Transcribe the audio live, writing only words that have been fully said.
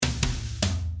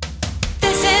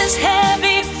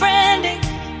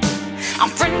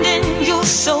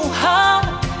so hard,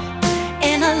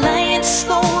 and a line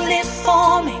slowly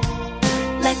forming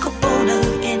like a boulder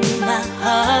in my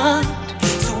heart.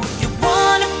 So if you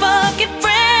wanna fucking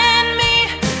friend me,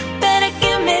 better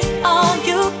give me all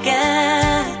you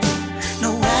got.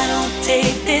 No, I don't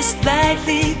take this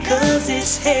lightly, 'cause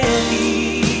it's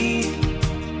heavy,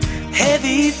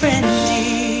 heavy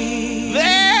friendly.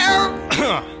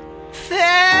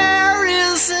 There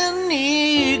is an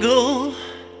eagle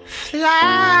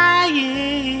flying.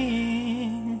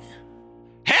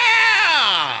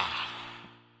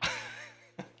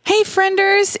 Hey,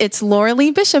 frienders, it's Laura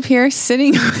Lee Bishop here,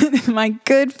 sitting with my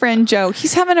good friend Joe.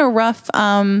 He's having a rough...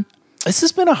 This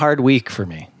has been a hard week for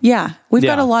me. Yeah, we've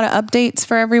got a lot of updates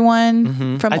for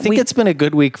everyone. I think it's been a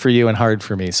good week for you and hard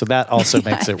for me, so that also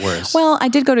makes it worse. Well, I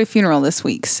did go to a funeral this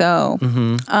week, so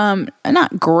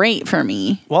not great for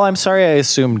me. Well, I'm sorry I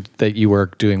assumed that you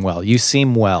were doing well. You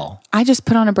seem well. I just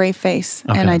put on a brave face,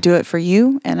 and I do it for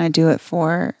you, and I do it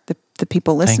for the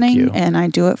people listening, and I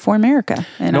do it for America.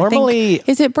 And normally, I think,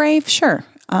 is it brave? Sure.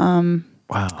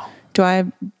 Wow. Do I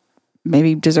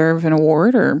maybe deserve an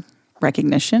award or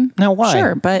recognition? No, why?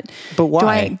 Sure, but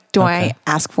why? Do I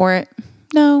ask for it?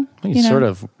 No. You sort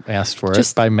of asked for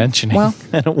it by mentioning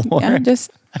an award. Yeah,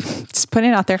 just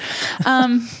putting it out there.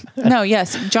 No,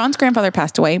 yes, John's grandfather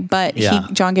passed away, but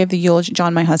John gave the eulogy.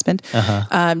 John, my husband,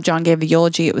 John gave the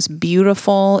eulogy. It was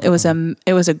beautiful. It was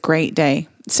a great day.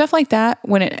 Stuff like that,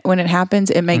 when it happens,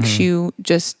 it makes you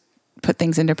just put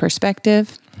things into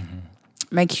perspective,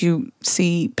 makes you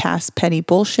see past petty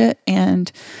bullshit,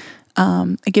 and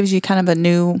it gives you kind of a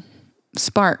new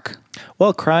spark.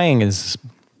 Well, crying is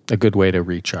a good way to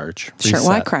recharge. Sure.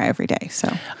 Well, I cry every day,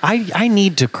 so I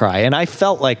need to cry, and I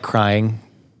felt like crying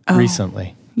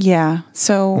recently. Yeah.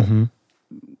 So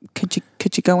could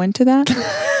you go into that?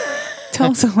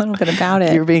 Tell us a little bit about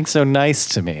it. You're being so nice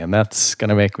to me, and that's going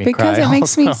to make me cry. Because it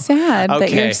makes me sad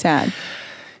that you're sad.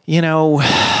 You know,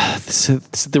 so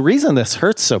the reason this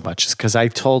hurts so much is because I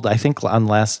think on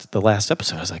the last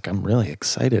episode, I was like, I'm really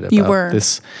excited about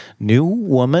this new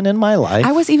woman in my life.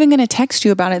 I was even going to text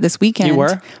you about it this weekend. You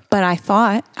were? But I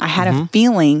thought I had a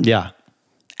feeling. Yeah.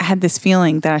 I had this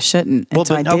feeling that I shouldn't. Well,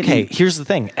 but okay, here's the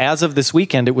thing. As of this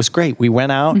weekend, it was great. We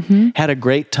went out, had a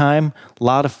great time, a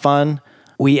lot of fun.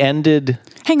 We ended...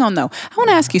 Hang on, though. I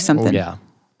want to ask you something. Oh, yeah.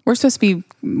 We're supposed to be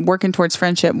working towards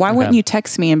friendship. Why wouldn't you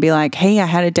text me and be like, hey, I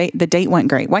had a date. The date went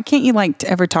great. Why can't you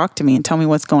ever talk to me and tell me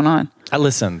what's going on?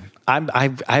 Listen,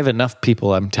 I have enough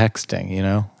people I'm texting, you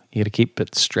know? You got to keep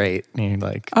it straight. And you're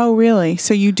like... Oh, really?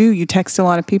 So you text a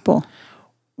lot of people?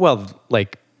 Well,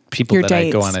 like people Your that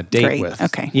dates. I go on a date Great. with.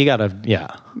 Okay. You got to,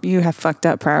 yeah. You have fucked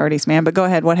up priorities, man. But go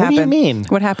ahead. What happened? What do you mean?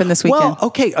 What happened this weekend? Well,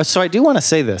 okay. So I do want to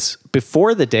say this.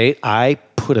 Before the date, I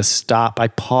put a stop. I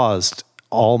paused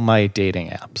all my dating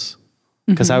apps.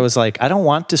 Because I was like, I don't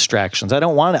want distractions. I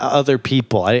don't want other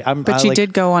people. But you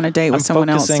did go on a date with someone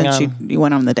else since you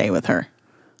went on the date with her.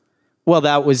 Well,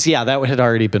 that had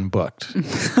already been booked.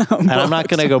 And I'm not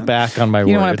going to go back on my word.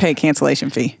 You don't want to pay a cancellation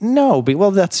fee. No,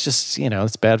 well, that's just,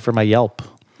 it's bad for my Yelp.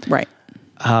 Right.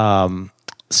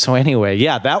 So anyway,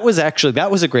 yeah, that was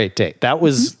a great date. That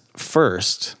was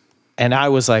first. And I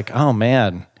was like, oh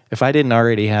man, if I didn't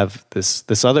already have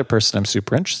this other person I'm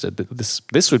super interested,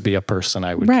 this would be a person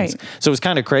I would consider. So it was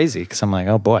kind of crazy because I'm like,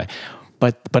 oh boy.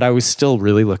 But I was still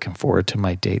really looking forward to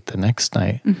my date the next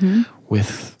night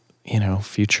with,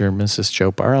 future Mrs.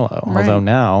 Joe Barlow. Right. Although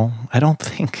now I don't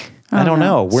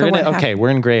know. We're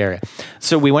in gray area.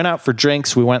 So we went out for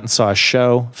drinks. We went and saw a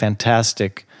show.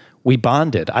 Fantastic. We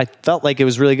bonded. I felt like it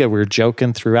was really good. We were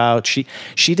joking throughout. She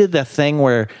did that thing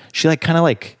where she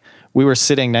we were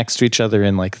sitting next to each other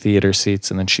in like theater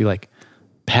seats, and then she like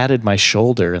patted my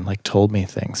shoulder and like told me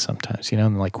things sometimes,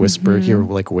 and like whispered, you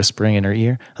were like whispering in her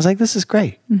ear. I was like, this is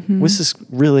great. This is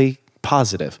really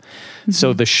positive.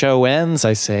 So the show ends.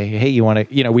 I say, hey, you want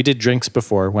to, we did drinks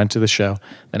before, went to the show.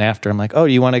 Then after I'm like, oh,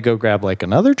 you want to go grab like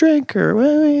another drink or what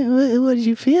are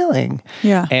you feeling?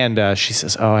 Yeah. And she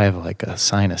says, oh, I have like a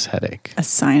sinus headache. A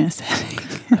sinus headache.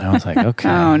 And I was like, okay.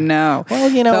 Oh no.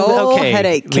 Well, the old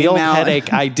headache came The old out.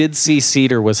 headache. I did see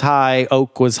cedar was high,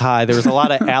 oak was high. There was a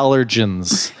lot of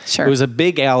allergens. Sure. It was a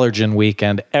big allergen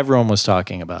weekend. Everyone was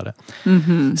talking about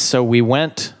it. So we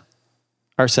went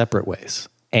our separate ways.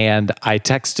 And I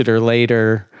texted her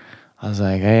later. I was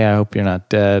like, hey, I hope you're not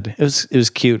dead. It was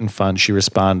cute and fun. She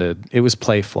responded. It was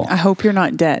playful. I hope you're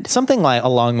not dead. Something like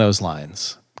along those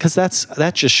lines. Because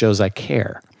that just shows I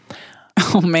care.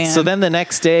 Oh, man. So then the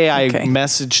next day I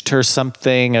messaged her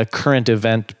something, a current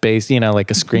event based, like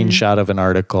a screenshot of an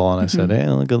article. And I said, hey,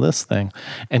 look at this thing.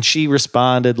 And she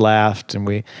responded, laughed,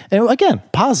 and again,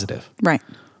 positive. Right.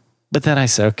 But then I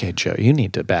said, okay, Joe, you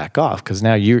need to back off because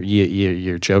now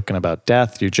you're joking about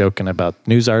death. You're joking about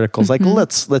news articles. Like,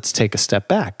 let's take a step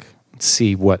back and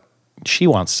see what she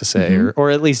wants to say,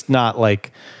 or at least not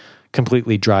like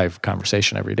completely drive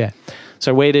conversation every day.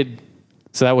 So I waited.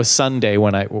 So that was Sunday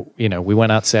when we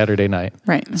went out Saturday night.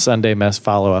 Right. Sunday mess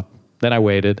follow up. Then I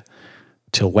waited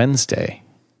till Wednesday,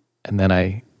 and then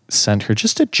I sent her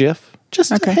just a GIF.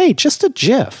 Just a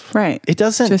GIF. Right. It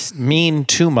doesn't mean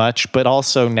too much, but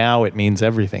also now it means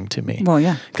everything to me. Well,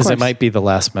 yeah. Because it might be the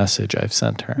last message I've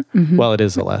sent her. Well, it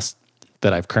is the last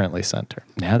that I've currently sent her.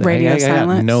 Now that Radio I got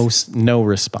silence. no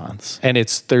response. And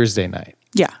it's Thursday night.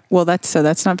 Yeah. Well, that's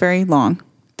not very long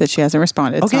that she hasn't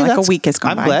responded. It's not like a week has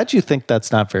gone by. I'm glad you think that's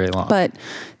not very long. But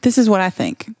this is what I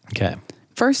think. Okay.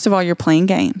 First of all, you're playing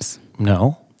games.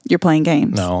 No. You're playing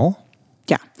games. No.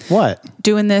 Yeah. What?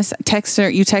 Doing this,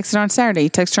 you text her on Saturday, you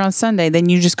text her on Sunday, then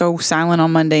you just go silent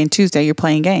on Monday and Tuesday. You're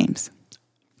playing games.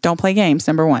 Don't play games,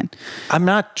 number one. I'm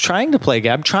not trying to play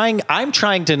games. I'm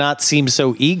trying to not seem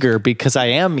so eager because I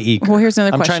am eager. Well, here's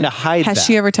another question. I'm trying to hide Has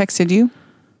she ever texted you?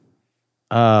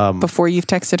 Before you've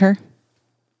texted her?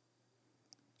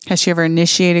 Has she ever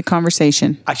initiated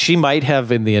conversation? She might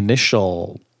have in the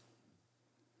initial...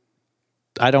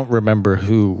 I don't remember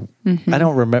who. I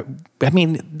don't remember. I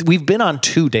mean, we've been on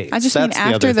 2 dates. I just mean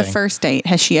after the first date,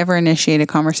 has she ever initiated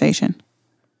conversation?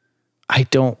 I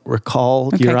don't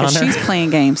recall, Your Honor. She's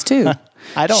playing games too.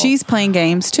 She's playing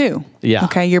games too. Yeah.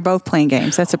 Okay, you're both playing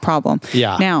games. That's a problem.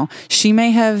 Yeah. Now, she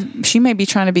may be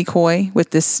trying to be coy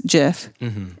with this GIF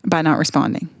by not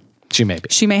responding. She may be.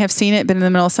 She may have seen it, been in the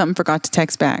middle of something, forgot to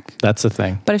text back. That's the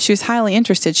thing. But if she was highly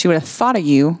interested, she would have thought of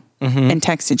you and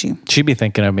texted you. She'd be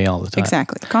thinking of me all the time.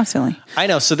 Exactly. Constantly. I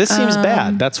know. So this seems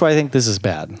bad. That's why I think this is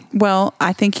bad. Well,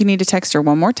 I think you need to text her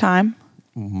one more time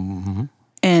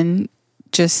and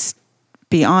just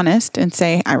be honest and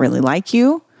say, I really like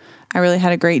you. I really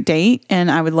had a great date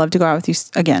and I would love to go out with you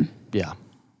again. Yeah.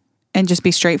 And just be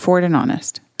straightforward and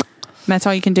honest. And that's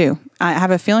all you can do. I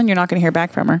have a feeling you're not going to hear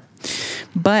back from her,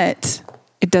 but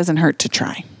it doesn't hurt to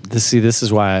try. This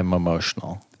is why I'm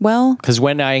emotional. Well, because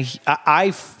when I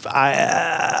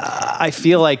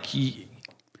feel like.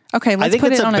 Okay, let's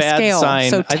put it on a scale.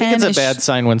 Sign. So I think it's a bad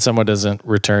sign when someone doesn't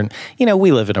return. You know,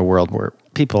 we live in a world where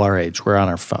people our age, we're on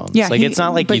our phones. Yeah, it's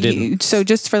not like you didn't. So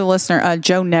just for the listener,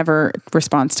 Joe never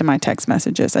responds to my text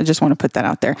messages. I just want to put that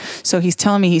out there. So he's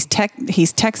telling me he's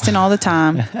texting all the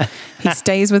time. He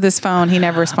stays with his phone. He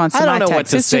never responds to my texts. I don't know what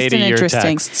to say to your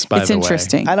texts, by the way. It's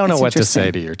interesting. I don't know what to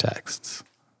say to your texts.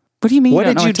 What do you mean? What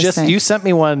did you just? You sent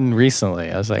me one recently.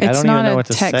 I was like, I don't even know what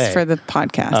to say. It's not a text for the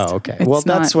podcast. Oh, okay. Well,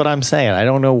 that's what I'm saying. I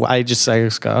don't know. I just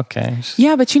go, okay.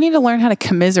 Yeah, but you need to learn how to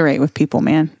commiserate with people,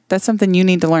 man. That's something you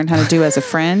need to learn how to do as a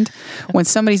friend. When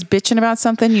somebody's bitching about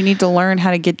something, you need to learn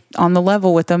how to get on the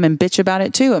level with them and bitch about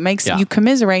it too. It makes you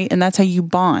commiserate, and that's how you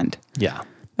bond. Yeah.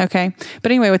 Okay.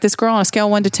 But anyway, with this girl on a scale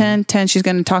of 1 to 10, 10, she's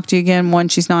going to talk to you again. 1,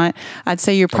 she's not. I'd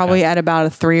say you're probably at about a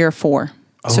 3 or 4.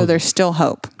 So there's still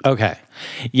hope. Okay.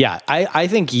 Yeah. I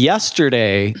think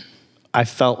yesterday I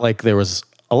felt like there was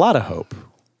a lot of hope.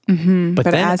 Mm-hmm.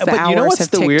 But as the hours have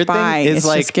ticked by, it's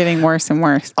just getting worse and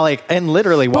worse. And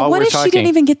literally while we're talking. What if she didn't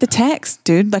even get the text,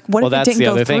 dude? Like, what if it didn't go through? Well, that's the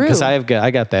other thing, because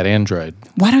I got that Android.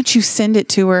 Why don't you send it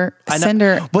to her? Send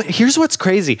her. But here's what's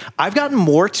crazy. I've gotten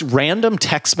more random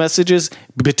text messages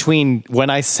between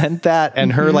when I sent that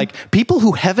and her, like people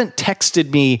who haven't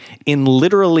texted me in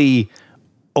literally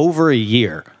over a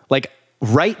year. Like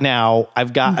right now,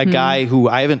 I've got a guy who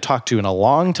I haven't talked to in a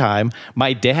long time.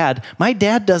 My dad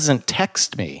doesn't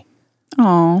text me.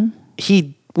 Oh,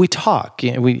 we talk.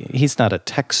 He's not a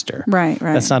texter. Right.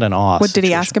 That's not an awe. What did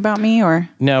he ask about me or?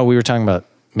 No, we were talking about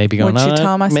maybe going on. Would you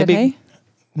tell him I said hey?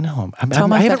 No,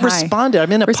 I haven't responded.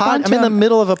 I'm in I'm in the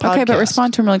middle of a podcast. Okay, but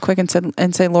respond to him really quick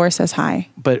and say Laura says hi.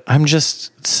 But I'm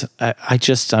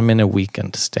in a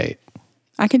weakened state.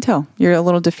 I can tell you're a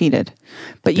little defeated,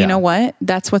 but you know what?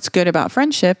 That's what's good about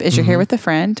friendship is you're here with a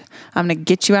friend. I'm going to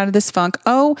get you out of this funk.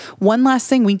 Oh, one last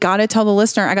thing. We got to tell the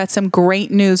listener, I got some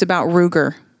great news about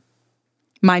Ruger,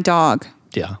 my dog.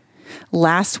 Yeah.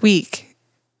 Last week,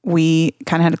 we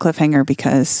kind of had a cliffhanger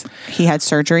because he had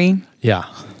surgery. Yeah.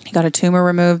 He got a tumor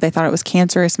removed. They thought it was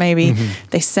cancerous maybe.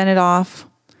 They sent it off.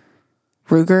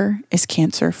 Ruger is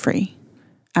cancer free.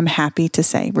 I'm happy to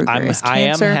say Ruger is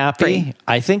cancer I am happy. Free.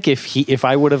 I think if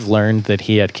I would have learned that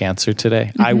he had cancer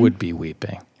today, I would be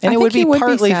weeping. And it would be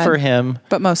partly for him.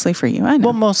 But mostly for you, I know.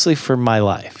 Well, mostly for my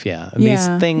life, yeah. These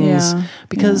things,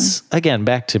 because again,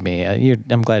 back to me,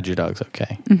 I'm glad your dog's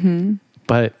okay.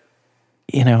 But,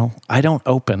 I don't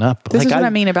open up. This is what I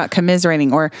mean about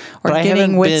commiserating or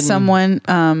getting with someone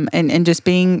and just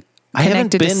being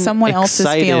connected to someone else's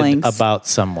feelings. About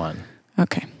someone.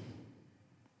 Okay.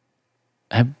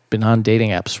 I've been on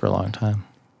dating apps for a long time.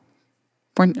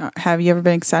 Have you ever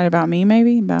been excited about me,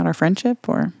 maybe? About our friendship?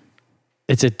 Or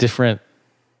it's a different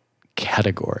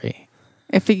category.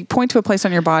 If you point to a place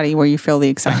on your body where you feel the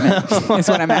excitement, is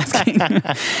what I'm asking.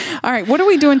 All right. What are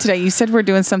we doing today? You said we're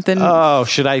doing something. Oh,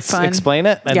 should I fun. Explain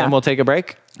it? And then we'll take a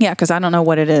break? Yeah, because I don't know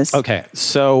what it is. Okay.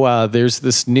 So there's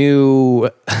this new...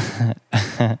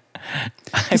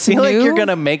 I feel like you're going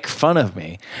to make fun of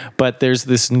me, but there's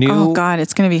this new... Oh, God,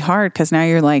 it's going to be hard because now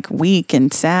you're like weak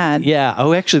and sad. Yeah.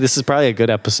 Oh, actually, this is probably a good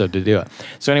episode to do it.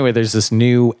 So anyway, there's this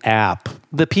new app.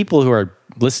 The people who are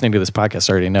listening to this podcast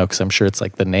already know because I'm sure it's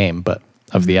like the name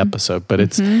of the episode, but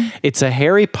it's a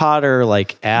Harry Potter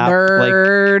like app.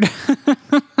 Nerd.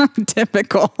 Like,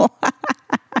 typical.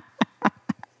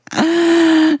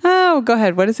 Oh, go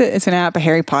ahead. What is it? It's an app, a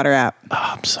Harry Potter app. Oh,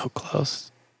 I'm so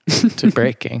close to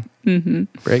breaking.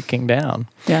 Breaking down.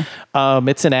 Yeah.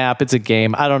 It's an app. It's a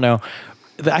game. I don't know.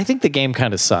 I think the game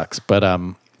kind of sucks, but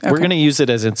we're going to use it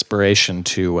as inspiration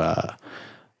to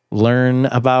learn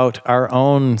about our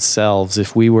own selves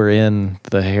if we were in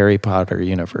the Harry Potter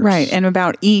universe. Right. And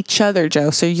about each other, Joe.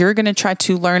 So you're going to try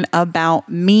to learn about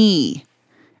me.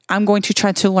 I'm going to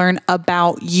try to learn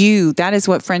about you. That is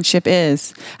what friendship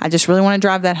is. I just really want to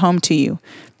drive that home to you.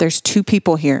 There's two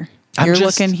people here. You're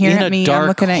looking here at me. I'm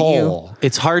looking at you.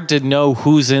 It's hard to know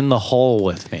who's in the hole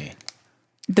with me.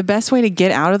 The best way to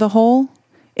get out of the hole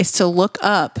is to look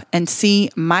up and see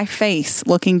my face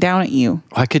looking down at you.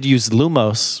 I could use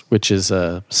Lumos, which is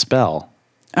a spell.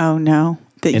 Oh no,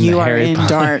 that you are in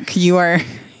dark. You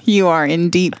are in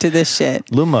deep to this shit.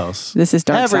 Lumos. This is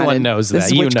dark. Everyone knows that.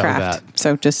 This is witchcraft. You know that.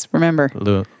 So just remember.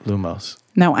 Lumos.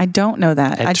 No, I don't know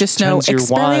that. I just know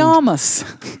Expelliarmus.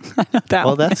 I know that.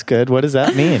 Well, that's good. What does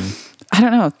that mean? I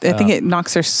don't know. I think it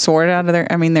knocks their sword out of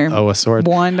their. I mean, their a sword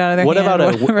wand out of their. What hand,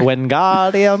 about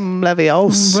Wingardium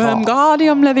Leviosa?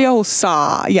 Wingardium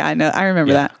Leviosa. Yeah, I know. I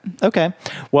remember that. Okay.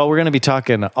 Well, we're going to be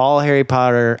talking all Harry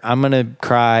Potter. I'm going to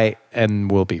cry,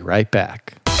 and we'll be right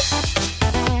back.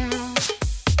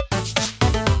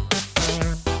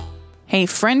 Hey,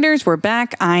 frienders, we're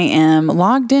back. I am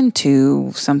logged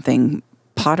into something.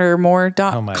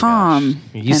 Pottermore.com. Oh my gosh.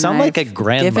 You sound like a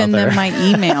grandmother. Given them my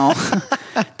email.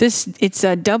 It's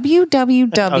a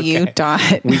www.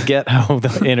 Okay. We get how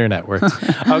the internet works.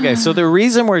 Okay, so the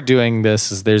reason we're doing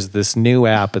this is there's this new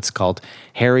app. It's called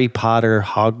Harry Potter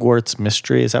Hogwarts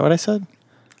Mystery. Is that what I said?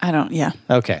 I don't. Yeah.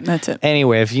 Okay. That's it.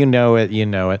 Anyway, if you know it, you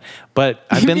know it. But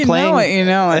I've been playing. You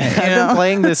know it. I've been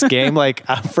playing this game like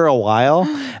for a while,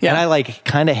 and I like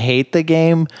kind of hate the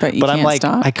game. But I'm like,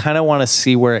 stop. I kind of want to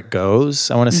see where it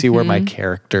goes. I want to see where my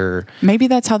character. Maybe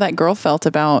that's how that girl felt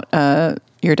about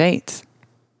your dates.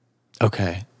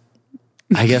 Okay.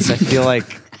 I guess I feel like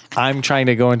I'm trying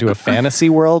to go into a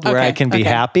fantasy world where I can be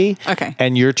happy. Okay.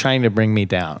 And you're trying to bring me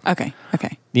down. Okay.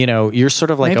 You know, you're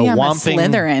sort of like Maybe a I'm Whomping. a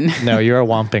Slytherin. No, you're a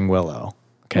Whomping Willow.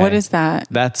 Okay. What is that?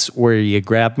 That's where you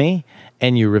grab me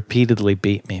and you repeatedly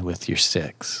beat me with your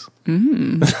sticks.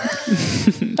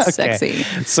 Sexy.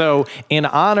 So in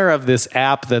honor of this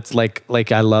app that's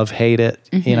like I love, hate it,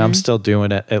 you know, I'm still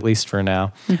doing it, at least for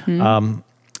now.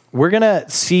 We're going to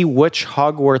see which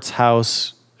Hogwarts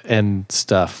house and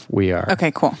stuff we are.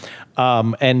 Okay, cool.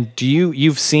 And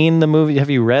you've seen the movie?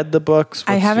 Have you read the books?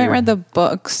 I haven't read the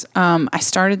books. I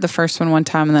started the first one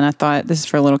time and then I thought this is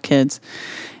for little kids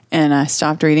and I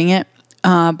stopped reading it.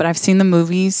 But I've seen the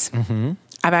movies.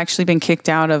 I've actually been kicked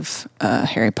out of a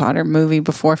Harry Potter movie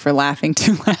before for laughing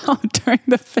too loud during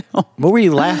the film. What were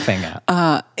you laughing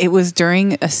at? It was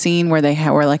during a scene where they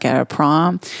were like at a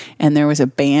prom and there was a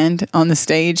band on the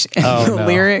stage and the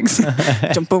lyrics,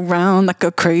 jump around like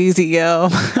a crazy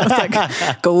elf. I was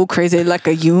like, go crazy like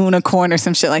a unicorn or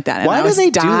some shit like that. And why do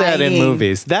they do that in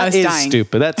movies? That is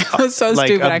stupid. That's so like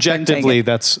stupid. Objectively,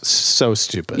 that's so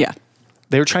stupid. Yeah.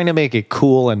 They were trying to make it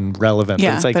cool and relevant. Yeah,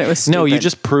 but it's like, but it was no, you stupid.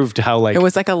 just proved how like... It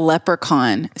was like a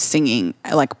leprechaun singing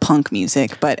like punk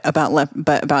music, but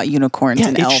about unicorns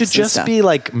and elves. It should just be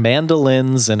like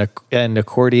mandolins and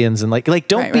accordions and like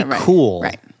don't be cool.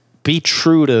 Right. Be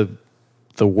true to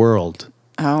the world.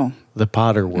 Oh. The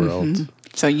Potter world.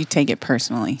 So you take it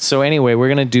personally. So anyway, we're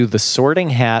going to do the Sorting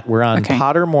Hat. We're on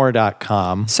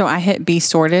Pottermore.com. So I hit be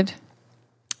sorted?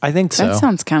 I think so. That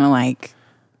sounds kind of like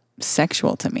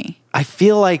sexual to me. I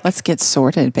feel like let's get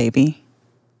sorted, baby.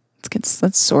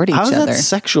 Let's sort each other. How's that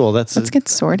sexual? Let's get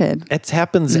sorted. It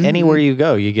happens anywhere you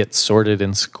go. You get sorted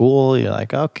in school. You're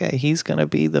like, okay, he's going to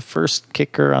be the first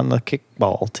kicker on the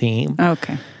kickball team.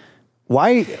 Okay.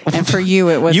 Why? And for you,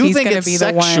 it was you he's think going to it's be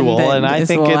sexual, the one that and I is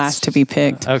think the it's last to be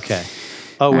picked. Okay.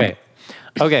 Oh, wait.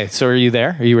 Okay, so are you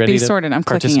there? Are you ready Be to sorted. I'm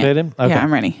clicking participate it. in? Okay. Yeah,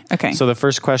 I'm ready. Okay. So the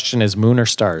first question is moon or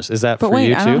stars. Is that but for wait,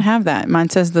 you too? I don't have that. Mine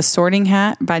says The Sorting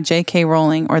Hat by J.K.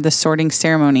 Rowling or The Sorting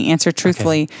Ceremony. Answer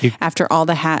truthfully after all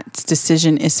the hat's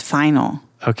decision is final.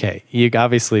 Okay, you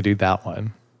obviously do that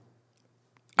one.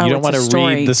 You don't want to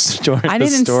read the story. I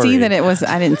didn't see that it was.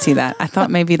 I didn't see that. I thought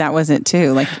maybe that was it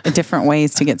too, like different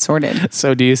ways to get sorted.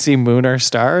 So do you see moon or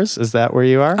stars? Is that where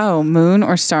you are? Oh, moon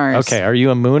or stars? Okay, are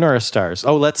you a moon or a stars?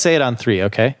 Oh, let's say it on 3,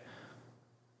 okay?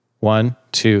 1,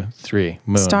 2, 3,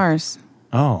 moon. Stars.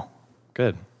 Oh,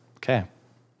 good. Okay.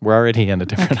 We're already in a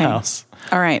different house.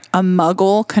 All right. A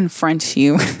muggle confronts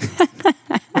you.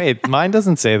 Wait, mine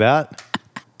doesn't say that.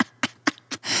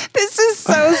 This is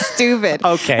so stupid.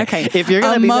 Okay. If you're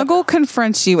gonna muggle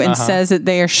confronts you and says that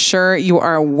they are sure you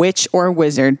are a witch or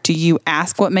wizard, do you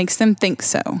ask what makes them think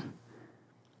so?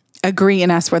 Agree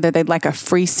and ask whether they'd like a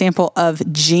free sample of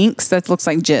Jinx that looks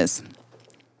like jizz.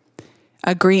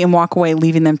 Agree and walk away,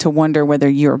 leaving them to wonder whether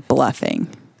you're bluffing.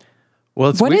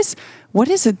 Well, what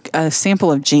is a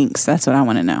sample of Jinx? That's what I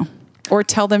want to know. Or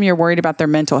tell them you're worried about their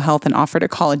mental health and offer to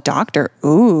call a doctor.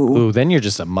 Ooh, then you're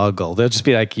just a muggle. They'll just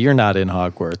be like, you're not in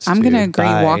Hogwarts. I'm going to agree,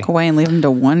 walk away, and leave them to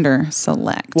wonder,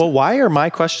 select. Well, why are my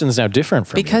questions now different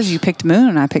from Because yours? you picked moon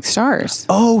and I picked stars.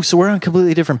 Oh, so we're on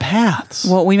completely different paths.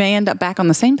 Well, we may end up back on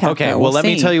the same path. Okay, well, let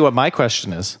me tell you what my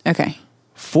question is. Okay.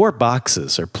 4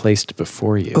 boxes are placed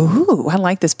before you. Ooh, I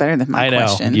like this better than my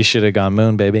question. I know. You should have gone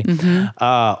moon, baby.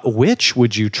 Which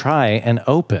would you try and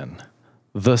open?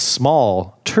 The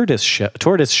small tortoise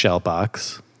shell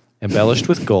box, embellished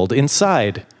with gold,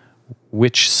 inside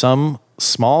which some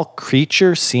small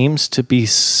creature seems to be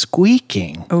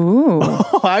squeaking. Ooh.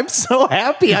 Oh, I'm so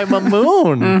happy I'm a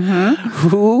moon.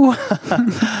 Ooh.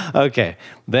 Okay.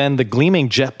 Then the gleaming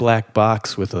jet black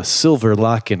box with a silver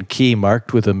lock and key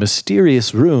marked with a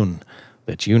mysterious rune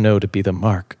that you know to be the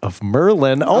mark of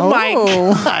Merlin. Oh my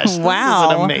gosh. Wow.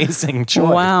 This is an amazing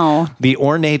choice. Wow. The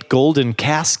ornate golden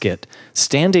casket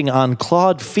standing on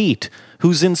clawed feet,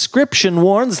 whose inscription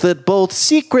warns that both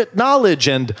secret knowledge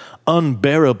and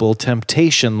unbearable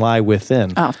temptation lie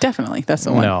within. Oh, definitely. That's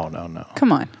the one. No.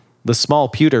 Come on. The small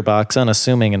pewter box,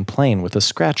 unassuming and plain, with a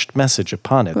scratched message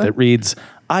upon it that reads,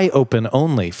 I open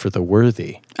only for the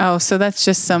worthy. Oh, so that's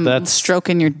just some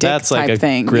stroking your dick type like a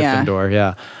thing. Gryffindor,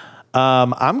 yeah.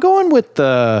 I'm going with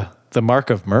the mark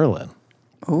of Merlin.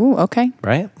 Ooh, okay.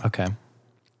 Right? Okay.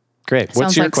 Great. What's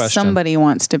Sounds your like question? somebody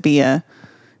wants to be a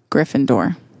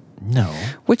Gryffindor. No.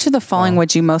 Which of the following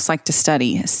would you most like to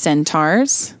study?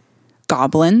 Centaurs,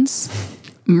 goblins,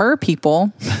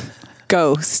 merpeople,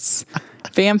 ghosts,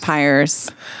 vampires,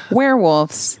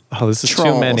 werewolves. Oh, this is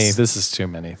trolls. too many. This is too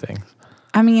many things.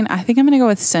 I mean, I think I'm going to go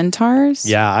with centaurs.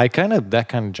 Yeah, that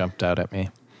kind of jumped out at me.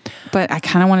 But I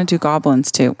kind of want to do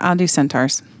goblins too. I'll do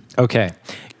centaurs. Okay.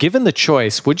 Given the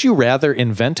choice, would you rather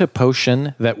invent a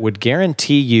potion that would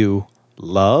guarantee you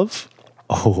love?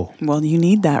 Oh, well, you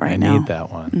need that right now. I need that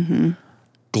one.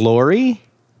 Glory,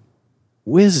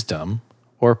 wisdom,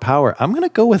 or power? I'm going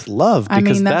to go with love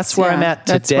because that's where I'm at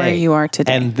today. That's where you are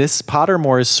today. And this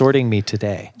Pottermore is sorting me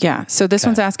today. Yeah. So this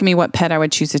one's asking me what pet I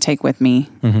would choose to take with me.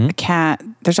 A cat.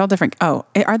 There's all different. Oh,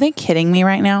 are they kidding me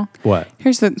right now? What?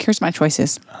 Here's my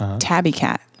choices. Tabby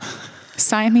cat,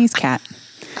 Siamese cat,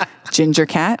 ginger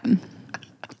cat,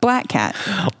 black cat,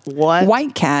 What?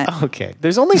 white cat. Okay.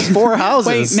 There's only 4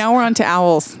 houses. Wait, now we're on to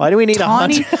owls. Why do we need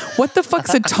tawny? 100? What the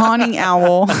fuck's a tawny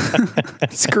owl?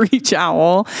 Screech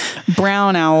owl,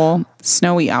 brown owl,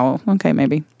 snowy owl. Okay,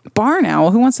 maybe barn owl.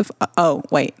 Who wants to? Oh,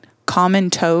 wait, common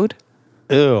toad.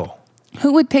 Ew.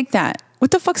 Who would pick that? What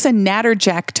the fuck's a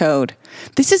natterjack toad?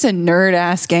 This is a nerd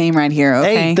ass game right here.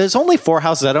 Okay. Hey, there's only 4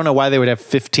 houses. I don't know why they would have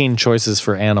 15 choices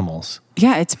for animals.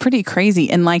 Yeah, it's pretty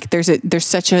crazy. And like there's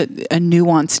such a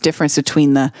nuanced difference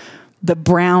between the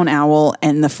brown owl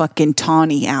and the fucking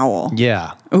tawny owl.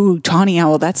 Yeah. Ooh, tawny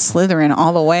owl, that's Slytherin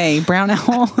all the way. Brown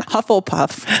owl,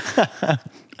 Hufflepuff.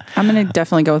 I'm going to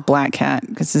definitely go with black cat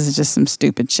because this is just some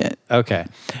stupid shit. Okay.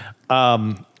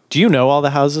 Do you know all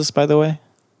the houses, by the way?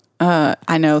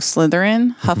 I know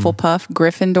Slytherin, Hufflepuff,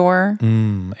 Gryffindor,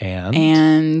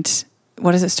 and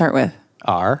what does it start with?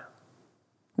 R.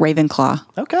 Ravenclaw.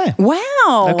 Okay.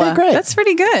 Wow. Okay, great. That's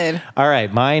pretty good. All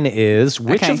right. Mine is,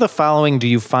 which Okay. of the following do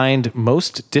you find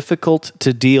most difficult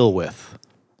to deal with?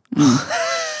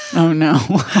 Oh, no.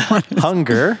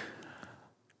 Hunger,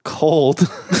 cold.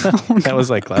 That was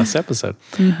like last episode.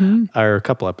 Or a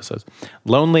couple episodes.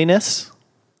 Loneliness,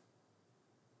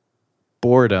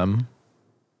 boredom,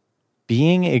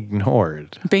 being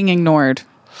ignored. Being ignored.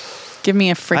 Give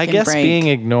me a freaking break. I guess being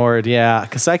ignored, yeah,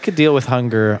 because I could deal with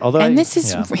hunger. Although, this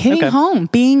is hitting home.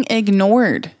 Being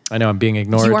ignored. I know I'm being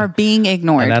ignored. You are being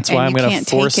ignored, and that's why I'm going to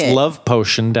force love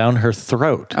potion down her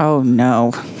throat. Oh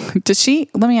no! Does she?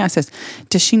 Let me ask this: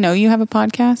 does she know you have a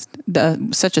podcast?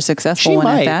 Such a successful one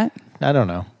at that. I don't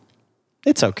know.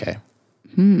 It's okay.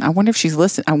 I wonder if she's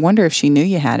listened. I wonder if she knew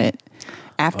you had it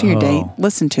after your date.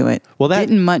 Listen to it. Well, that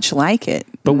didn't much like it.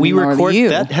 But we record.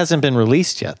 That hasn't been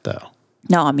released yet, though.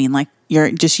 No, I mean, like,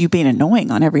 you're just you being annoying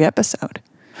on every episode.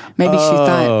 Maybe she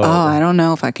thought, I don't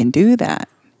know if I can do that.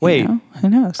 Wait, who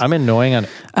knows? I'm annoying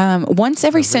on once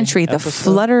every century, the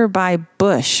flutterby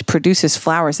bush produces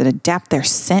flowers that adapt their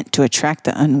scent to attract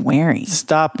the unwary.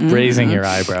 Stop raising your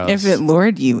eyebrows. If it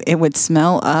lured you, it would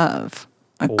smell of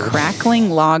a crackling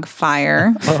log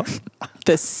fire,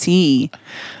 the sea,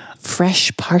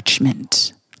 fresh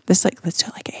parchment. Let's do it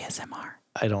like ASMR.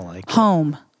 I don't like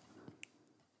home.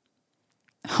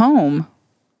 Home.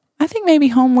 I think maybe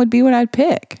home would be what I'd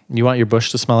pick. You want your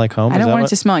bush to smell like home? I don't want it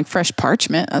to smell like fresh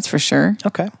parchment. That's for sure.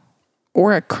 Okay.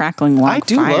 Or a crackling log fire. I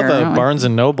do love a Barnes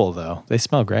and Noble though. They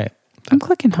smell great. I'm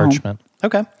clicking parchment.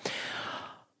 Home. Okay.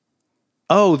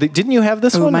 Oh, didn't you have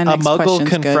this one? A muggle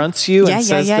confronts you and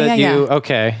says that you.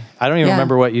 Okay. I don't even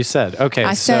remember what you said. Okay.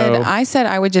 I said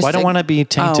I would just. I don't want to be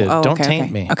tainted. Don't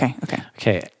taint me. Okay.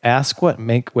 Okay. Ask what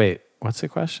make. Wait. What's the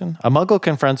question? A muggle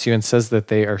confronts you and says that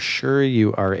they are sure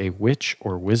you are a witch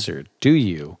or wizard. Do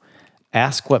you?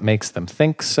 Ask what makes them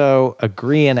think so.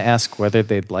 Agree and ask whether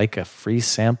they'd like a free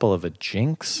sample of a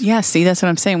jinx. Yeah, see, that's what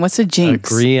I'm saying. What's a jinx?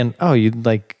 Agree and you'd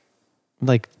like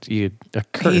you a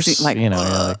curse.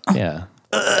 Yeah.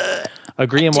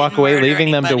 Agree and walk away,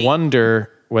 leaving them to wonder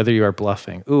whether you are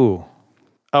bluffing. Ooh.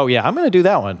 Oh yeah, I'm going to do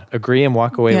that one. Agree and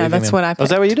walk away. Yeah, that's what I picked. Oh, is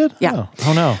that what you did? Yeah.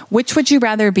 Oh no. Which would you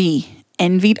rather be?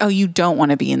 Envied? Oh, you don't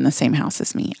want to be in the same house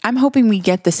as me. I'm hoping we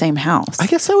get the same house. I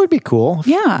guess that would be cool.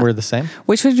 Yeah. We're the same.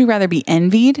 Which would you rather be?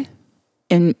 Envied,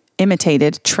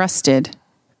 imitated, trusted,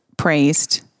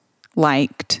 praised,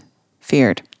 liked,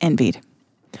 feared? Envied.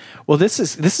 Well, this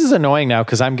is annoying now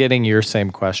because I'm getting your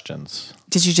same questions.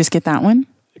 Did you just get that one?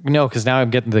 No, because now I'm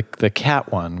getting the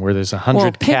cat one where there's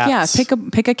 100 cats. Yeah,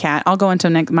 pick a cat. I'll go into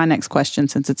my next question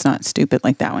since it's not stupid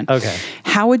like that one. Okay.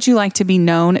 How would you like to be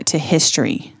known to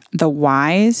history? The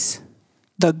wise,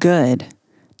 the good,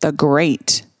 the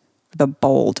great, the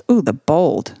bold. Ooh, the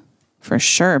bold. For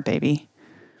sure, baby.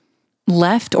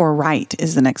 Left or right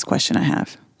is the next question I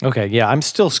have. Okay, yeah. I'm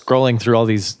still scrolling through all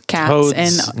these toads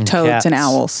and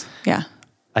owls. Yeah.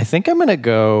 I think I'm going to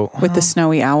go... With the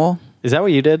snowy owl. Is that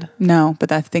what you did? No,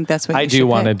 but I think that's what I do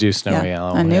want to do snowy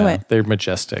owl. I knew it. They're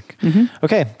majestic. Mm-hmm.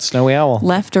 Okay, snowy owl.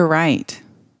 Left or right?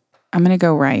 I'm going to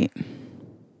go right.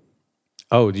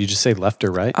 Oh, did you just say left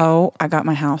or right? Oh, I got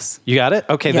my house. You got it?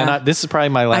 Okay, then this is probably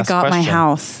my last question. I got my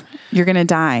house. You're going to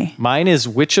die. Mine is,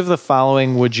 which of the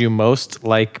following would you most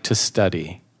like to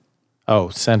study? Oh,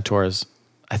 centaurs.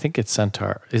 I think it's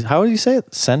centaur. How do you say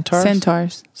it? Centaurs?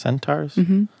 Centaurs?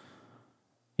 Mm-hmm.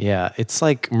 Yeah, it's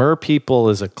like mer people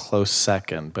is a close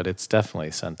second, but it's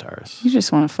definitely centaurs. You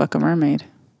just want to fuck a mermaid.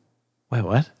 Wait,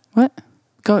 what? What?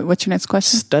 Go. What's your next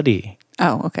question? Study.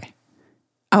 Oh, okay.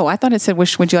 Oh, I thought it said,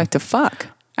 which would you like to fuck?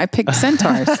 I picked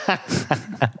centaurs.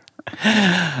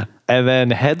 And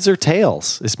then heads or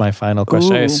tails is my final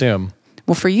question, I assume.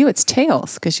 Well, for you, it's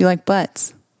tails because you like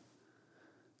butts.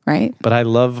 Right? But I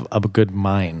love a good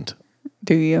mind.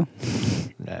 Do you?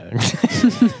 No.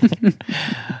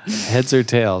 Heads or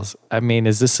tails? I mean,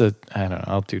 is this I don't know.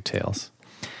 I'll do tails.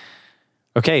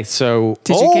 Okay, so...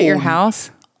 Did you get your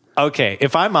house? Okay,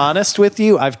 if I'm honest with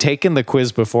you, I've taken the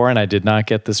quiz before and I did not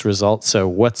get this result. So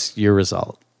what's your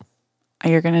result?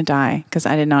 You're going to die because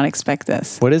I did not expect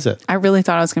this. What is it? I really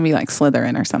thought I was going to be like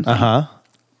Slytherin or something. Uh-huh.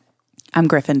 I'm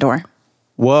Gryffindor.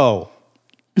 Whoa.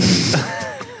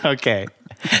 Okay.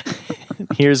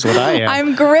 Here's what I am.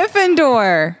 I'm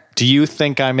Gryffindor. Do you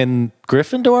think I'm in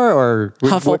Gryffindor or...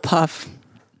 Hufflepuff.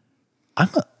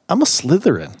 I'm a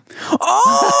Slytherin.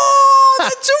 Oh, the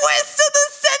twist of the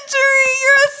century.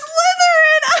 You're a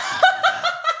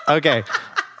Slytherin. Okay.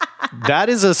 That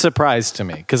is a surprise to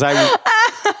me because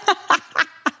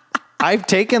I've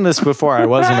taken this before. I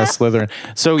wasn't a Slytherin.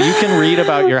 So you can read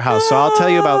about your house. So I'll tell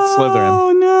you about Slytherin.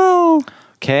 Oh, no.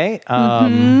 Okay.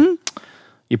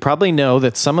 You probably know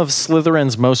that some of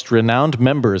Slytherin's most renowned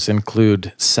members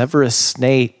include Severus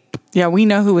Snape. Yeah, we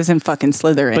know who was in fucking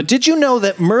Slytherin. But did you know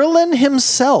that Merlin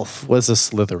himself was a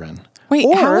Slytherin?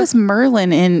 Wait, how is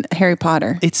Merlin in Harry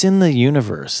Potter? It's in the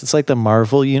universe. It's like the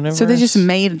Marvel universe. So they just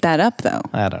made that up, though.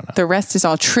 I don't know. The rest is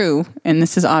all true, and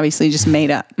this is obviously just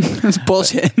made up. It's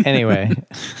bullshit. But anyway.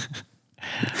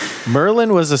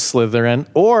 Merlin was a Slytherin,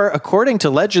 or according to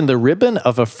legend, the ribbon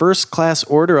of a first-class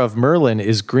order of Merlin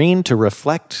is green to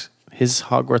reflect his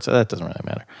Hogwarts. That doesn't really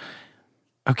matter.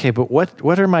 Okay, but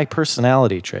what are my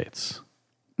personality traits?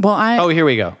 Well, here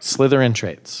we go. Slytherin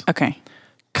traits. Okay.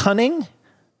 Cunning,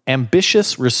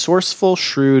 ambitious, resourceful,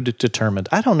 shrewd, determined.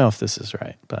 I don't know if this is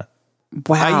right, but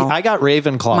Wow. I got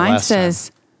Ravenclaw Mine last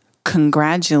says,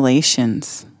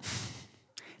 congratulations.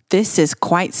 This is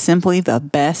quite simply the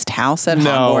best house at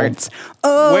Hogwarts.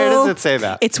 Oh, Where does it say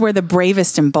that? It's where the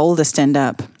bravest and boldest end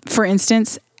up. For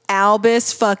instance,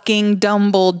 Albus fucking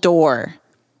Dumbledore.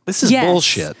 This is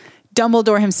bullshit.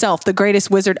 Dumbledore himself, the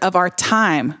greatest wizard of our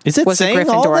time. Is it was a saying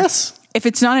all Gryffindor. this? If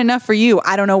it's not enough for you,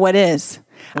 I don't know what is.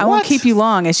 I won't What? keep you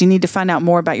long as you need to find out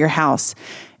more about your house.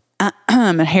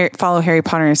 And follow Harry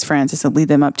Potter and his friends as they lead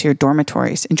them up to your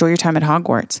dormitories. Enjoy your time at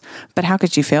Hogwarts. But how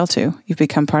could you fail to? You've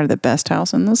become part of the best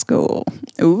house in the school.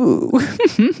 Ooh.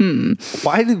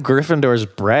 Why do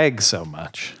Gryffindors brag so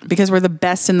much? Because we're the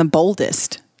best and the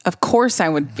boldest. Of course I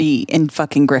would be in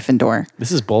fucking Gryffindor.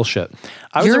 This is bullshit.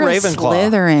 I was You're a a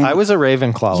Ravenclaw. Slytherin. I was a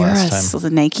Ravenclaw You're last a time.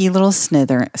 snaky little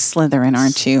Slytherin,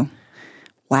 aren't you?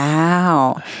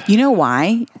 Wow. You know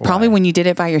why? Probably when you did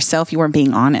it by yourself, you weren't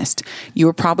being honest. You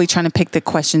were probably trying to pick the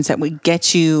questions that would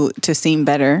get you to seem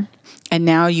better. And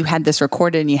now you had this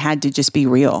recorded and you had to just be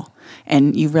real.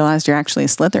 And you realized you're actually a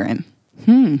Slytherin.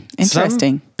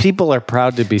 Interesting. Some people are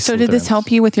proud to be So did this Slytherins.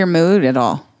 help you with your mood at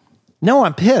all? No,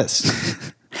 I'm pissed.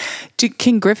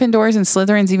 Can Gryffindors and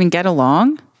Slytherins even get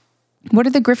along? What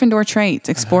are the Gryffindor traits?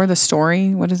 Explore the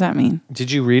story. What does that mean?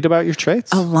 Did you read about your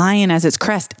traits? A lion as its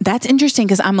crest. That's interesting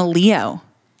because I'm a Leo.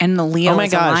 And the Leo Oh my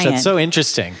is a gosh, lion. that's so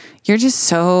interesting. You're just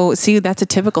so that's a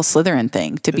typical Slytherin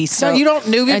thing to be so. No, you don't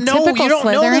know. a No, typical you don't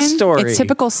know the Slytherin- story. It's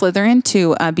typical Slytherin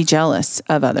to be jealous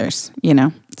of others.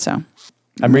 So.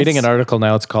 I'm reading an article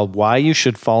now. It's called "Why You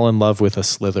Should Fall in Love with a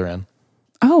Slytherin."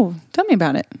 Oh, tell me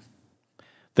about it.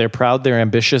 They're proud, they're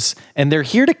ambitious, and they're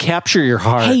here to capture your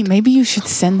heart. Hey, maybe you should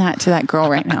send that to that girl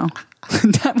right now.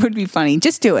 That would be funny.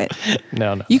 Just do it.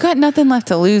 No. You got nothing left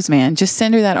to lose, man. Just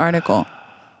send her that article.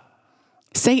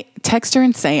 Text her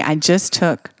and say, I just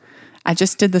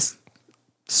did this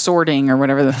sorting or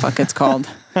whatever the fuck it's called.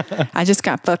 I just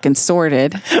got fucking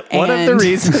sorted. One of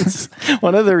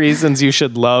the reasons you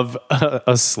should love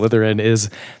a Slytherin is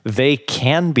they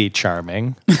can be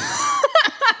charming.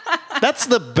 That's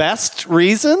the best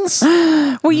reasons.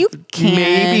 Well, you can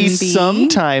Maybe be.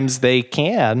 sometimes they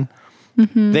can.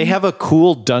 Mm-hmm. They have a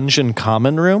cool dungeon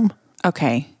common room.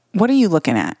 Okay. What are you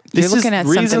looking at? This You're looking is at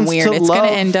something reasons weird. to It's going love.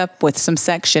 to end up with some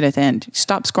sex shit at the end.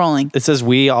 Stop scrolling. It says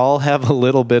we all have a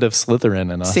little bit of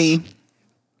Slytherin in us. See?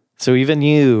 So even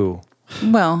you.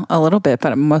 Well, a little bit,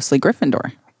 but mostly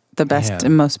Gryffindor. The best Man.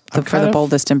 and most, for kind the of-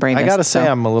 boldest and bravest. I gotta say,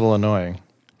 So, I'm a little annoying.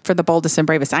 for the boldest and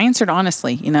bravest. I answered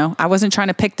honestly, I wasn't trying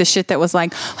to pick the shit that was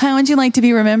like, how would you like to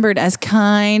be remembered? As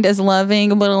kind, as loving,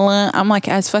 blah, blah, blah. I'm like,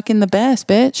 as fucking the best,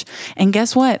 bitch. And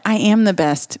guess what? I am the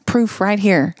best. Proof right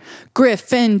here.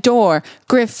 Gryffindor,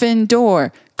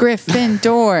 Gryffindor,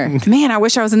 Gryffindor. Man, I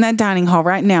wish I was in that dining hall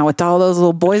right now with all those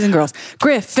little boys and girls.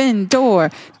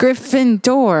 Gryffindor,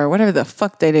 Gryffindor, whatever the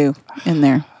fuck they do in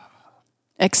there.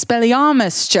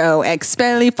 Expelliarmus, Joe.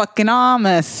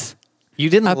 Expelli-fucking-armus. You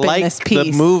didn't Up in like this the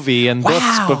piece. movie and books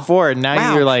Wow. before, and now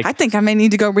Wow. you're like, I think I may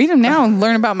need to go read them now and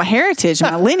learn about my heritage,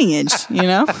 my lineage.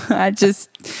 I'm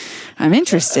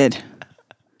interested.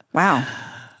 Wow.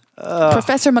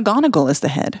 Professor McGonagall is the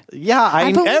head. yeah,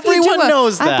 believe you everyone do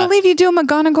knows that. I believe you do a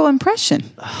McGonagall impression.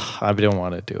 I don't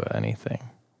want to do anything.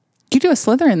 You do a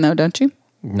Slytherin though, don't you?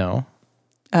 No.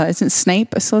 Isn't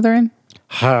Snape a Slytherin?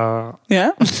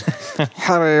 Yeah.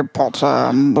 Harry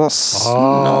Potter must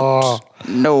not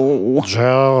know.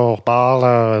 Joe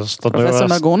Barlow is the Professor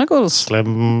McGonagall.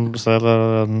 Slim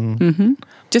Slytherin.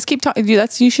 Just keep talking.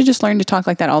 You should just learn to talk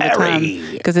like that all the time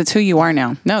because it's who you are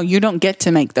now. No, you don't get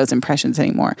to make those impressions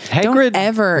anymore. Hagrid- Don't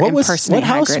ever what impersonate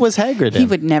house Hagrid. was Hagrid He in?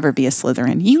 would never be a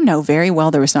Slytherin. You know very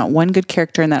well there was not one good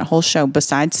character in that whole show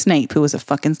besides Snape who was a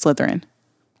fucking Slytherin.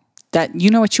 That you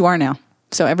know what you are now.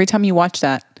 So every time you watch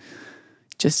that,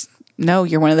 just know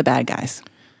you're one of the bad guys.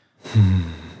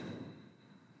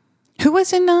 Who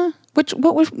was in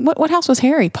what house was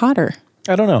Harry Potter?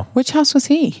 I don't know. Which house was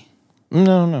he?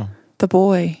 No. The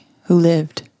boy who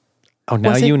lived. Oh,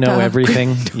 now Was it you know Doug?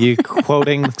 everything. You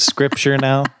quoting scripture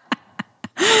now.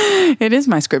 It is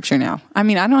my scripture now. I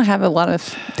mean, I don't have a lot of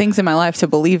things in my life to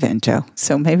believe in, Joe.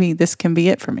 So maybe this can be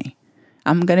it for me.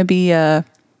 I'm going to be a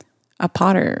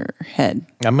Potter head.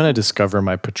 I'm going to discover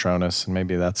my Patronus, and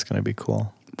maybe that's going to be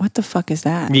cool. What the fuck is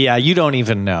that? Yeah, you don't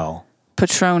even know.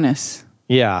 Patronus.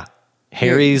 Yeah.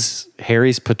 Harry's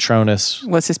Patronus.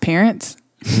 Was his parents?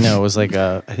 No, it was like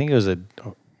I think it was a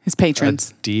His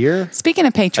patrons. deer. Speaking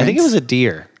of patrons. I think it was a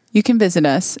deer. You can visit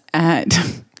us at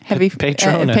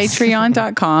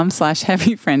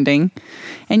patreon.com/heavyfriending,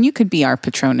 and you could be our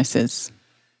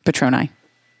patroni.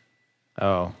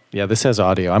 Oh, yeah, this has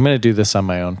audio. I'm going to do this on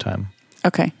my own time.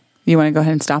 Okay. You want to go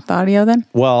ahead and stop the audio then?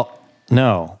 Well,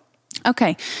 no.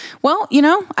 Okay. Well,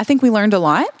 I think we learned a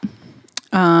lot.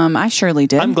 I surely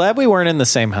did. I'm glad we weren't in the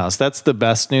same house. That's the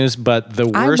best news, but the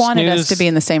worst news... I wanted us to be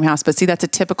in the same house, but see, that's a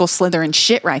typical Slytherin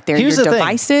shit right there. Here's you're the thing.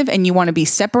 divisive and you want to be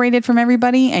separated from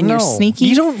everybody and you're sneaky.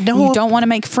 You don't know... You don't want to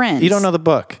make friends. You don't know the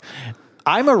book.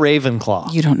 I'm a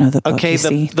Ravenclaw. You don't know the book. Okay,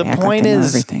 the point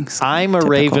is, I'm a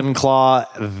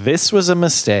Ravenclaw. This was a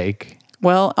mistake.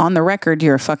 Well, on the record,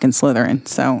 you're a fucking Slytherin,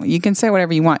 so you can say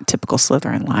whatever you want. Typical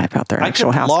Slytherin lie about their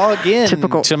actual house. I could log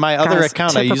in to my other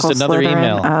account. I used another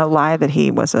email. Lie that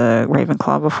he was a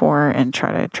Ravenclaw before and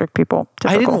try to trick people.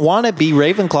 Typical. I didn't want to be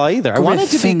Ravenclaw either. I wanted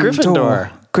to be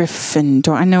Gryffindor.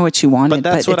 Gryffindor. I know what you wanted,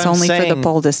 but it's only for the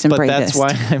boldest and bravest. That's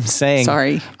why I'm saying.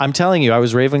 Sorry. I'm telling you, I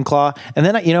was Ravenclaw. And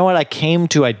then, you know what? I came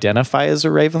to identify as a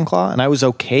Ravenclaw, and I was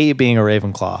okay being a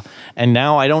Ravenclaw. And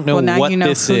now I don't know what this is. Well, now you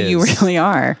know who you really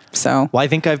are. So. Well, I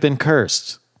think I've been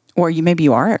cursed. Or maybe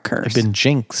you are a curse. I've been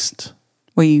jinxed.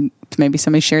 Well, maybe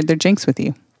somebody shared their jinx with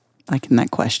you, like in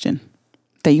that question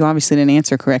that you obviously didn't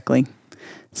answer correctly.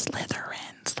 Slytherin.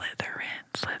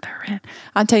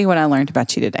 I'll tell you what I learned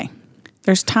about you today.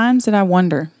 There's times that I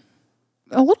wonder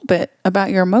a little bit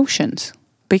about your emotions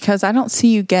because I don't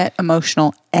see you get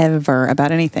emotional ever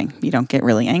about anything. You don't get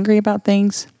really angry about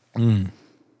things.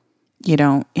 You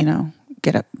don't,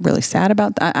 get up really sad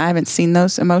about that. I haven't seen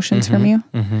those emotions from you.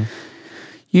 Mm-hmm.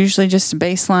 Usually just a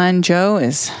baseline Joe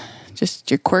is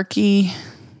just your quirky,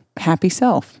 happy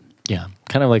self. Yeah,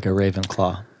 kind of like a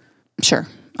Ravenclaw. Sure.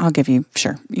 I'll give you,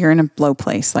 sure. You're in a low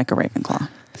place like a Ravenclaw.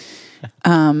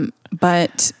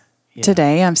 But... Yeah.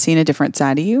 Today, I'm seeing a different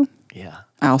side of you. Yeah.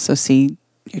 I also see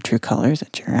your true colors,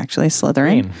 that you're actually a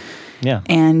Slytherin. Green. Yeah.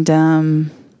 And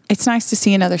it's nice to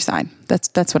see another side.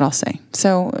 That's what I'll say.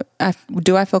 So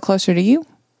do I feel closer to you?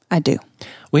 I do.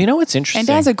 Well, you know what's interesting? And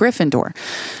as a Gryffindor.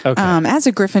 Okay. As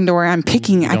a Gryffindor,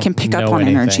 I can pick up on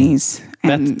energies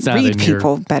and read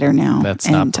people better now. That's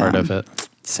not part of it.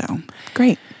 So,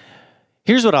 great.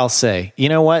 Here's what I'll say. You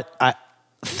know what?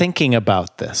 Thinking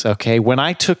about this, okay? When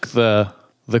I took the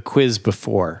quiz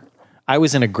before, I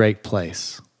was in a great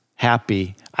place,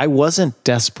 happy. I wasn't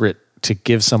desperate to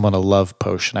give someone a love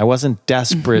potion. I wasn't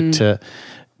desperate to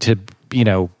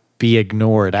be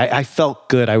ignored. I felt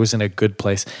good. I was in a good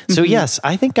place. So yes,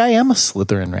 I think I am a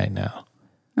Slytherin right now.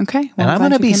 Okay. Well, and I'm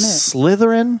going to be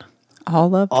Slytherin.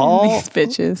 All up in these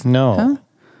bitches. No. Huh?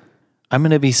 I'm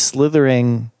going to be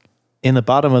slithering in the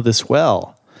bottom of this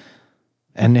well.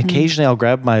 And occasionally I'll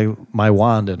grab my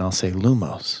wand and I'll say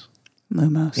Lumos.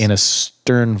 In a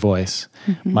stern voice.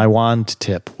 My wand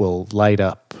tip will light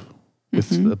up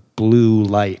with a blue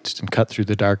light and cut through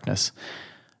the darkness.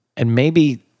 And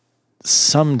maybe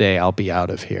someday I'll be out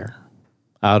of here,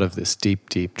 out of this deep,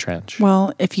 deep trench.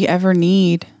 Well, if you ever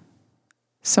need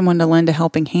someone to lend a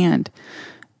helping hand,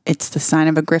 it's the sign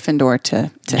of a Gryffindor to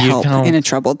help in a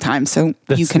troubled time. So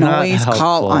you can always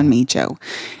call on me, Joe.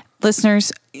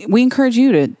 Listeners, we encourage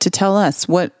you to tell us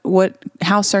what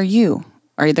house are you?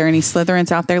 Are there any Slytherins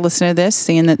out there listening to this,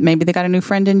 seeing that maybe they got a new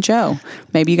friend in Joe?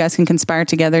 Maybe you guys can conspire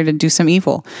together to do some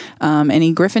evil.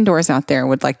 Any Gryffindors out there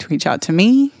would like to reach out to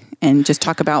me and just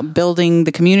talk about building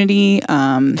the community,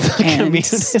 and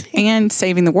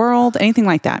saving the world, anything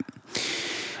like that.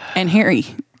 And Harry,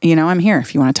 I'm here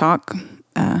if you want to talk.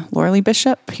 Laura Lee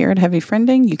Bishop here at Heavy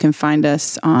Friending. You can find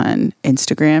us on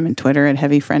Instagram and Twitter at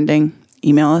Heavy Friending.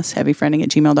 Email us,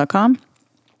 heavyfriending@gmail.com.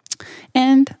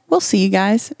 And we'll see you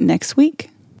guys next week.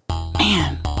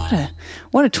 Man,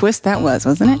 what a twist that was,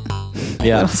 wasn't it?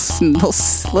 Yeah. Little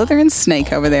Slytherin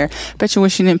snake over there. Bet you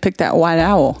wish you didn't pick that white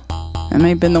owl. That may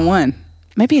have been the one.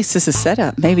 Maybe it's just a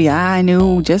setup. Maybe I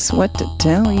knew just what to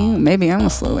tell you. Maybe I'm a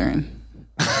Slytherin.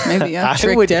 Maybe I've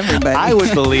tricked everybody. I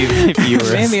would believe if you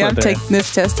were Maybe I've taken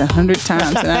this test 100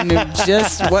 times and I knew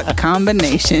just what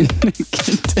combination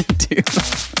to do.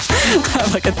 I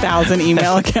have like 1,000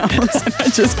 email accounts and I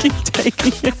just keep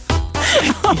taking it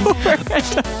over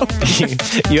and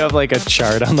over. You have like a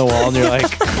chart on the wall and you're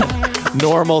like,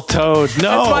 normal toad. No.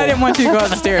 That's why I didn't want you to go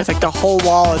upstairs. Like the whole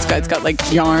wall, it's got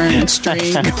like yarn and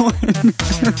string going.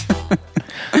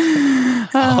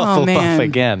 Oh, man. Buff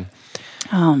again.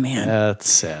 Oh, man. That's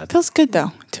sad. Feels good,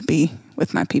 though, to be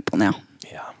with my people now.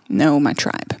 Yeah. Know my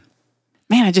tribe.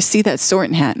 Man, I just see that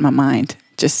sorting hat in my mind.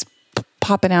 Just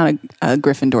popping out a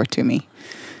Gryffindor to me.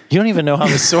 You don't even know how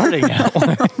the sorting out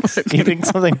works. You think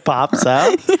something pops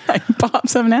out? Yeah, he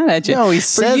pops something out at you. No, he For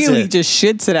says you, it. he just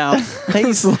shits it out.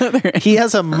 Slytherin. He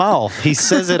has a mouth. He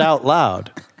says it out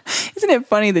loud. Isn't it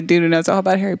funny the dude who knows all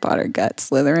about Harry Potter got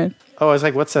Slytherin? Oh, I was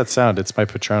like, what's that sound? It's my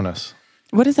Patronus.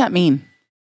 What does that mean?